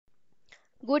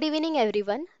Good evening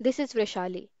everyone. This is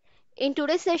Vrushali. In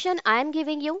today's session I am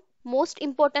giving you most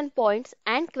important points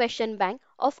and question bank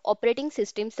of operating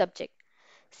system subject.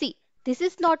 See, this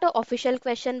is not a official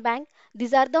question bank.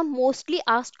 These are the mostly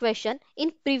asked question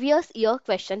in previous year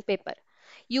question paper.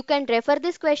 You can refer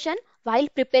this question while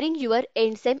preparing your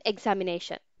end sem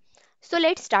examination. So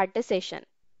let's start the session.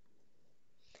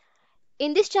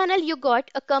 In this channel, you got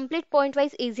a complete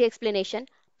point-wise easy explanation,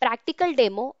 practical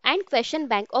demo, and question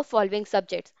bank of following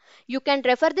subjects. You can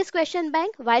refer this question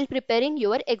bank while preparing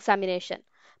your examination.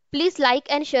 Please like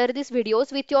and share these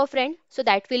videos with your friend so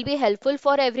that will be helpful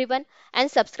for everyone and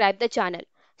subscribe the channel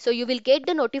so you will get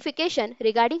the notification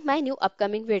regarding my new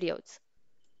upcoming videos.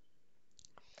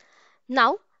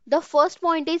 Now, the first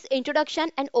point is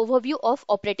introduction and overview of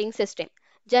operating system.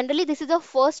 Generally, this is the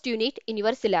first unit in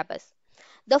your syllabus.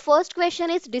 The first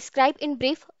question is describe in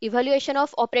brief evaluation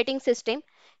of operating system.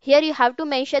 Here you have to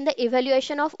mention the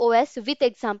evaluation of OS with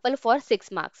example for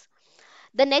 6 marks.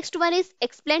 The next one is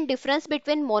explain difference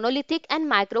between monolithic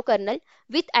and microkernel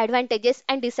with advantages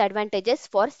and disadvantages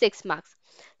for 6 marks.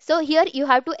 So here you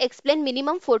have to explain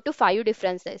minimum 4 to 5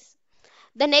 differences.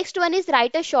 The next one is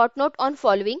write a short note on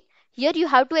following. Here you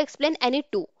have to explain any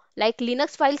two like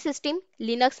Linux file system,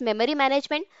 Linux memory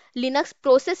management, Linux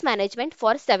process management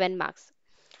for 7 marks.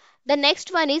 The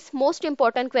next one is most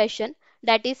important question,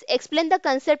 that is explain the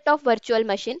concept of virtual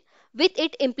machine with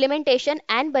its implementation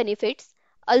and benefits.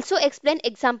 Also explain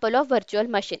example of virtual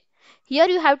machine. Here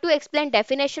you have to explain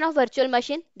definition of virtual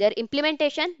machine, their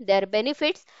implementation, their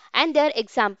benefits and their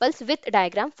examples with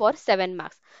diagram for 7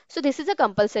 marks. So this is a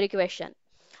compulsory question.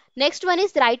 Next one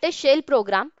is write a shell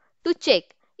program to check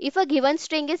if a given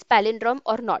string is palindrome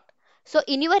or not. So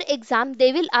in your exam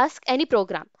they will ask any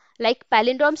program like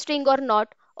palindrome string or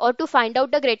not, or to find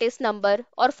out the greatest number,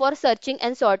 or for searching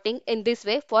and sorting in this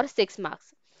way for 6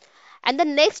 marks. And the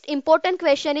next important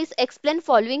question is explain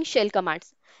following shell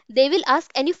commands. They will ask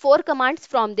any 4 commands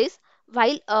from this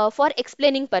while for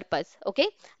explaining purpose. Okay,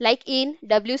 like in,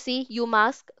 wc,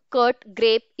 umask, cut,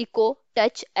 grep, echo,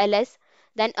 touch, ls,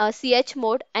 then ch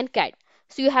mode and cat.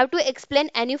 So you have to explain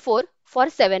any 4 for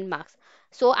 7 marks.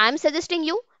 So I am suggesting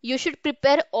you should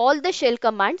prepare all the shell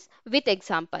commands with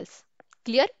examples.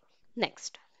 Clear?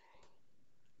 Next.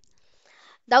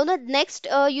 Now the next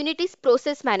unit is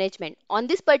process management. On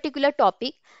this particular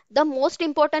topic, the most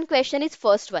important question is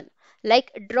first one,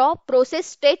 like draw process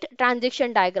state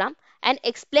transition diagram and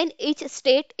explain each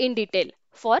state in detail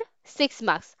for 6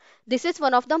 marks. This is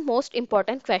one of the most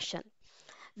important question.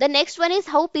 The next one is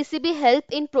how PCB help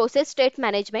in process state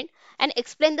management and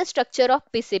explain the structure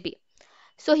of PCB.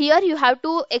 So here you have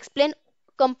to explain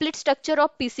complete structure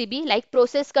of PCB like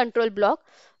process control block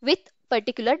with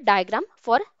particular diagram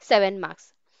for 7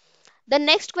 marks. The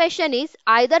next question is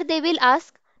either they will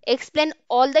ask explain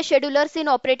all the schedulers in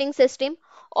operating system,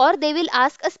 or they will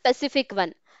ask a specific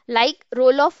one like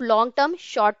role of long term,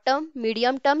 short term,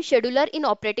 medium term scheduler in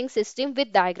operating system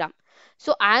with diagram.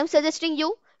 So I am suggesting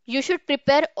you should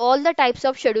prepare all the types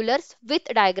of schedulers with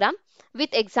diagram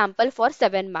with example for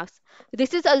 7 marks.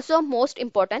 This is also most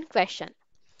important question.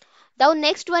 The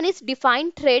next one is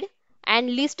define thread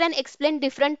and list and explain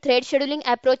different thread scheduling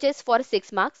approaches for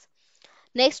 6 marks.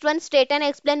 Next one, state and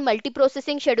explain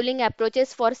multiprocessing scheduling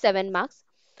approaches for 7 marks.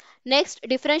 Next,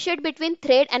 differentiate between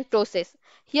thread and process.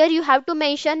 Here you have to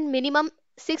mention minimum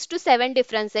 6 to 7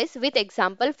 differences with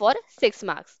example for 6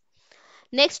 marks.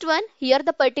 Next one, here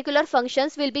the particular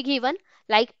functions will be given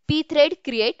like pthread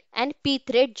create and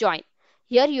pthread join.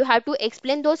 Here you have to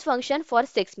explain those functions for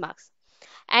 6 marks.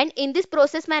 And in this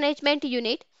process management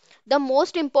unit, the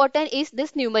most important is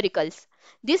this numericals.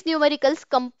 These numericals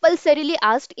compulsorily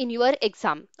asked in your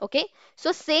exam. Okay.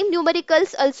 So same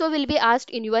numericals also will be asked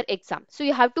in your exam. So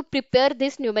you have to prepare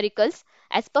these numericals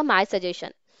as per my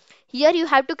suggestion. Here you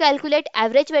have to calculate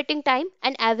average waiting time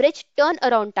and average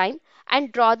turnaround time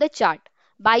and draw the chart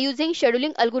by using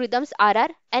scheduling algorithms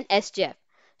RR and SJF.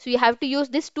 So you have to use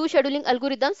these two scheduling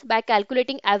algorithms by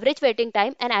calculating average waiting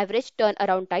time and average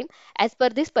turnaround time as per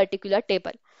this particular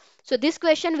table. So this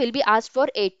question will be asked for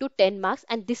 8 to 10 marks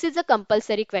and this is a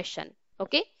compulsory question.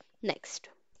 Okay, next.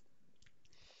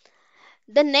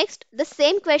 The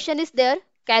same question is there.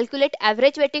 Calculate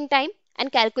average waiting time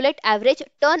and calculate average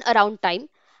turnaround time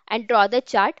and draw the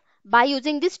chart by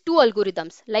using these two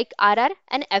algorithms like RR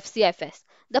and FCFS.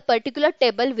 The particular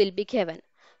table will be given.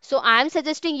 So I am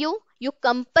suggesting you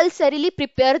compulsorily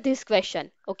prepare this question.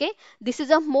 Okay, this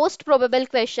is a most probable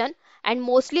question and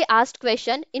mostly asked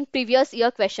question in previous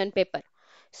year question paper.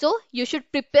 So you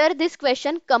should prepare this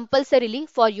question compulsorily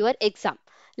for your exam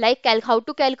like how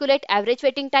to calculate average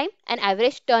waiting time and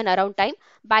average turnaround time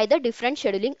by the different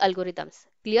scheduling algorithms.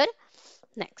 Clear?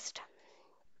 Next.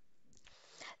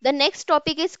 The next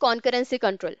topic is concurrency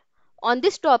control. On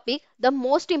this topic, the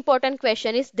most important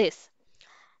question is this.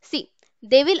 See,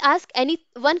 they will ask any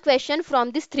one question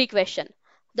from these three questions.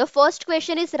 The first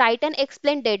question is write and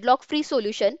explain deadlock free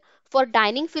solution for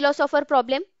dining philosopher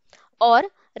problem, or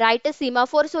write a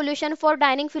semaphore solution for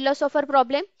dining philosopher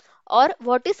problem, or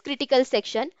what is critical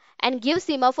section and give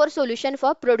semaphore solution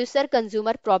for producer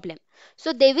consumer problem.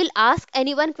 So they will ask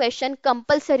any one question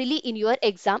compulsorily in your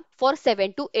exam for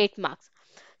 7 to 8 marks.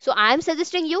 So I am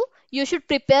suggesting you should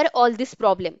prepare all this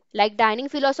problem like dining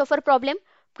philosopher problem,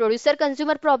 producer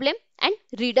consumer problem and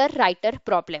reader writer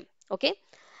problem. Okay.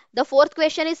 The fourth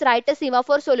question is write a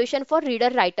semaphore solution for reader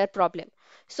writer problem.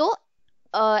 So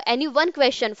any one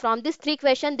question from these three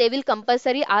questions they will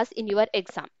compulsory ask in your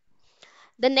exam.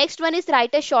 The next one is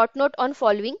write a short note on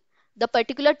following. The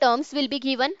particular terms will be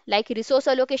given like resource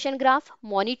allocation graph,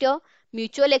 monitor,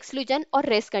 mutual exclusion or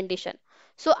race condition.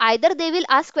 So either they will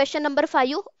ask question number 5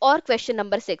 or question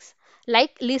number 6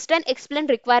 like list and explain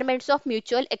requirements of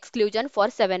mutual exclusion for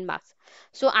 7 marks.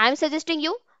 So I am suggesting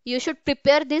you should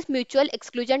prepare this mutual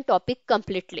exclusion topic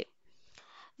completely.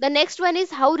 The next one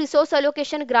is how resource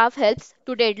allocation graph helps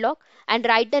to deadlock and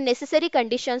write the necessary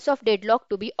conditions of deadlock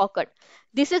to be occurred.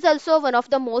 This is also one of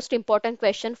the most important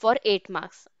question for 8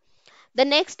 marks. The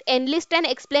next, enlist and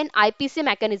explain IPC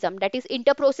mechanism, that is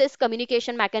inter-process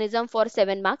communication mechanism for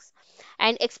 7 marks,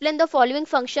 and explain the following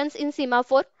functions in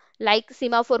semaphore like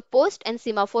semaphore post and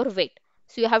semaphore wait.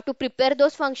 So you have to prepare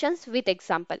those functions with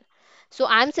example. So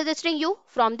I am suggesting you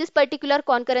from this particular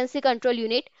concurrency control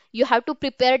unit, you have to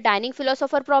prepare dining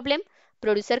philosopher problem,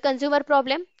 producer consumer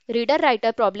problem, reader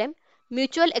writer problem,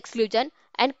 mutual exclusion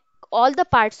and all the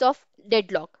parts of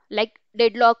deadlock like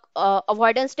deadlock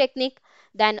avoidance technique,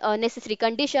 then a necessary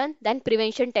condition, then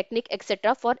prevention technique,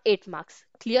 etc. for 8 marks.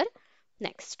 Clear?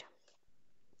 Next.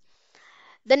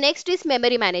 The next is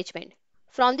memory management.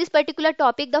 From this particular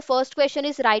topic, the first question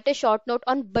is write a short note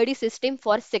on buddy system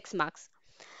for 6 marks.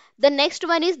 The next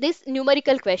one is this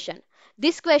numerical question.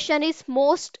 This question is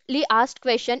mostly asked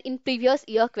question in previous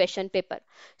year question paper.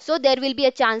 So there will be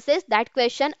a chances that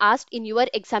question asked in your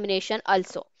examination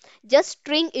also. Just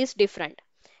string is different.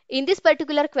 In this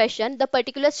particular question, the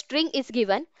particular string is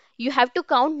given. You have to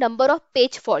count number of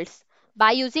page faults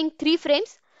by using 3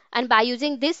 frames and by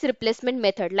using this replacement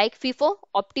method like FIFO,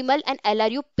 optimal and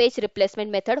LRU page replacement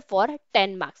method for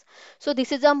 10 marks. So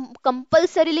this is a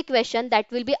compulsorily question that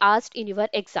will be asked in your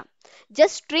exam.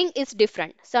 Just string is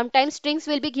different. Sometimes strings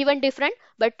will be given different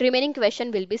but remaining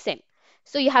question will be same.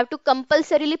 So you have to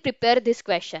compulsorily prepare this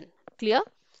question. Clear?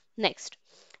 Next.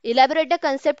 Elaborate the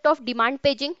concept of demand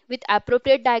paging with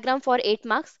appropriate diagram for 8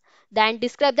 marks. Then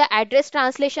describe the address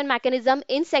translation mechanism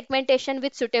in segmentation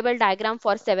with suitable diagram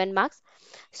for 7 marks.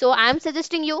 So I am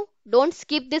suggesting you don't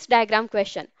skip this diagram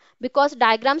question because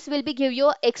diagrams will be give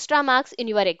you extra marks in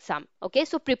your exam. Okay,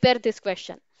 so prepare this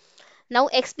question. Now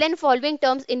explain following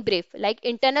terms in brief like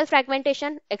internal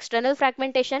fragmentation, external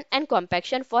fragmentation and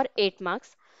compaction for 8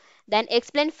 marks. Then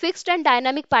explain fixed and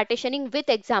dynamic partitioning with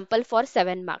example for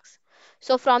 7 marks.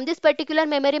 So from this particular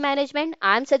memory management,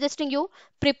 I am suggesting you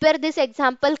prepare this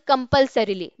example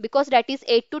compulsorily because that is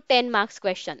 8 to 10 marks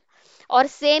question. Or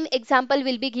same example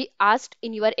will be asked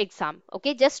in your exam.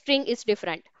 Okay, just string is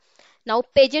different. Now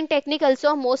paging technique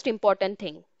also most important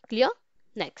thing. Clear?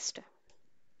 Next.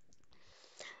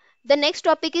 The next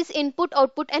topic is input,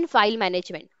 output and file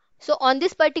management. So on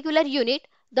this particular unit,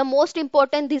 the most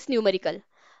important is numerical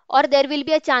or there will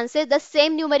be a chances the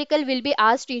same numerical will be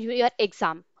asked in your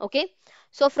exam. Okay.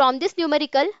 So from this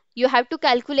numerical, you have to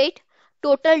calculate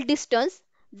total distance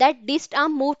that disk are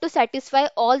moved to satisfy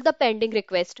all the pending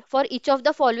requests for each of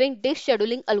the following disk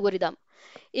scheduling algorithm.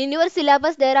 In your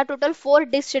syllabus, there are total 4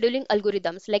 disk scheduling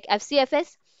algorithms like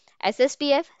FCFS,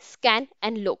 SSTF, SCAN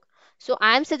and LOC. So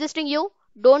I am suggesting you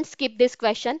don't skip this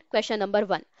question, question number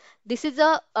 1. This is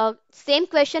a same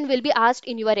question will be asked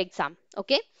in your exam.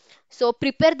 Okay. So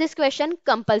prepare this question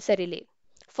compulsorily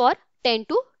for 10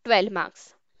 to 12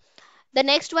 marks. The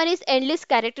next one is endless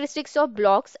characteristics of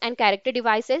blocks and character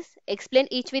devices. Explain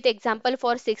each with example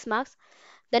for 6 marks.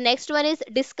 The next one is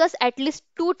discuss at least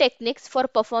 2 techniques for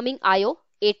performing IO,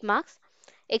 8 marks.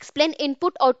 Explain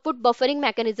input output buffering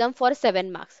mechanism for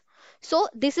 7 marks. So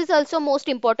this is also most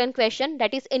important question,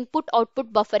 that is input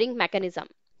output buffering mechanism.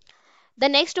 The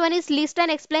next one is list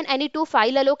and explain any 2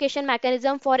 file allocation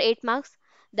mechanism for 8 marks.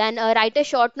 Then write a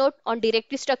short note on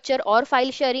directory structure or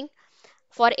file sharing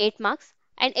for 8 marks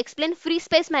and explain free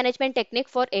space management technique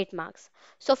for 8 marks.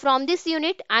 So from this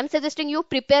unit, I am suggesting you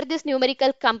prepare this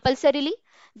numerical compulsorily,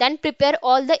 then prepare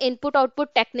all the input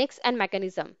output techniques and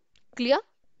mechanism. Clear?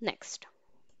 Next.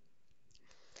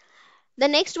 The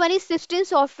next one is system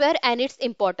software and its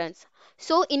importance.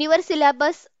 So in your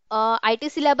syllabus,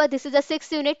 IT syllabus, this is the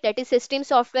sixth unit, that is system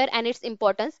software and its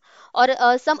importance. Or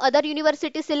some other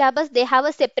university syllabus, they have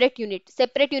a separate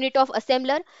unit of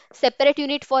assembler, separate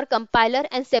unit for compiler,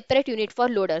 and separate unit for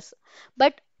loaders.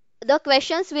 But the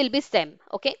questions will be same.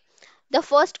 Okay. The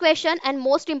first question and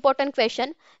most important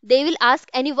question, they will ask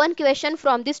any one question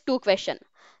from these two question.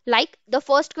 Like the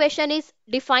first question is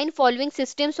define following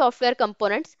system software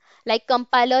components like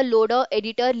compiler, loader,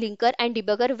 editor, linker and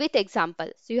debugger with example.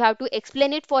 So you have to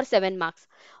explain it for 7 marks.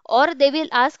 Or they will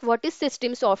ask what is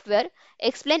system software,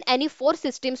 explain any four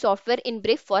system software in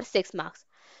brief for 6 marks.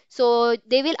 So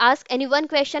they will ask any one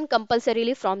question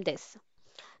compulsorily from this.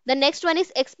 The next one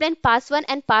is explain pass 1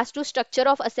 and pass 2 structure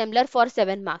of assembler for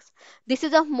 7 marks. This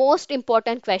is a most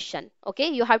important question. Okay,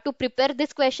 you have to prepare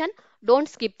this question. Don't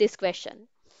skip this question.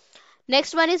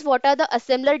 Next one is what are the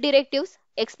assembler directives?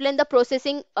 Explain the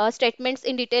processing statements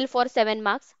in detail for 7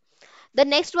 marks. The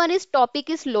next one is topic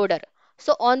is loader.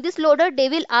 So on this loader, they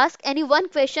will ask any one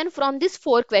question from this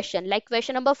four question, like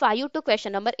question number 5 to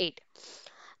question number 8.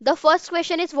 The first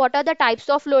question is what are the types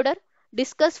of loader?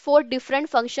 Discuss four different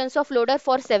functions of loader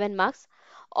for 7 marks.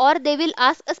 Or they will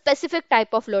ask a specific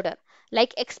type of loader,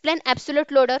 like explain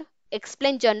absolute loader,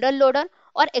 explain general loader,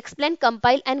 or explain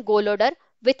compile and go loader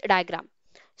with diagram.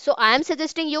 So I am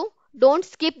suggesting you don't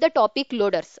skip the topic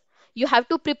loaders. You have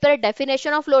to prepare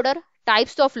definition of loader,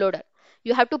 types of loader.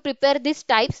 You have to prepare these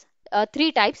types,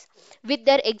 three types with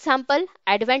their example,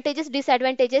 advantages,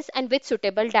 disadvantages and with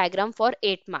suitable diagram for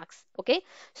 8 marks. Okay.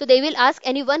 So they will ask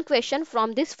any one question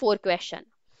from this four question.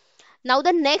 Now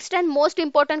the next and most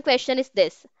important question is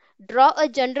this. Draw a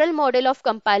general model of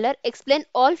compiler, explain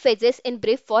all phases in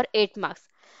brief for 8 marks.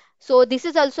 So this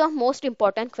is also a most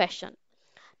important question.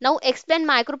 Now explain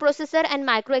microprocessor and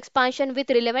micro expansion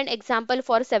with relevant example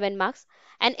for 7 marks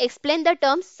and explain the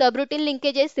terms subroutine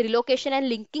linkages, relocation and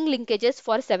linking linkages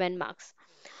for 7 marks.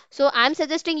 So I am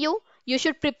suggesting you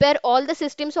should prepare all the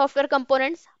system software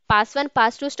components, pass 1,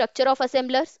 pass 2 structure of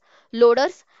assemblers,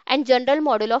 loaders and general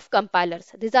model of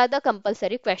compilers. These are the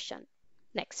compulsory question.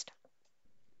 Next.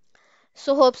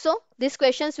 So hope so these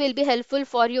questions will be helpful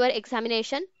for your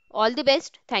examination. All the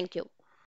best. Thank you.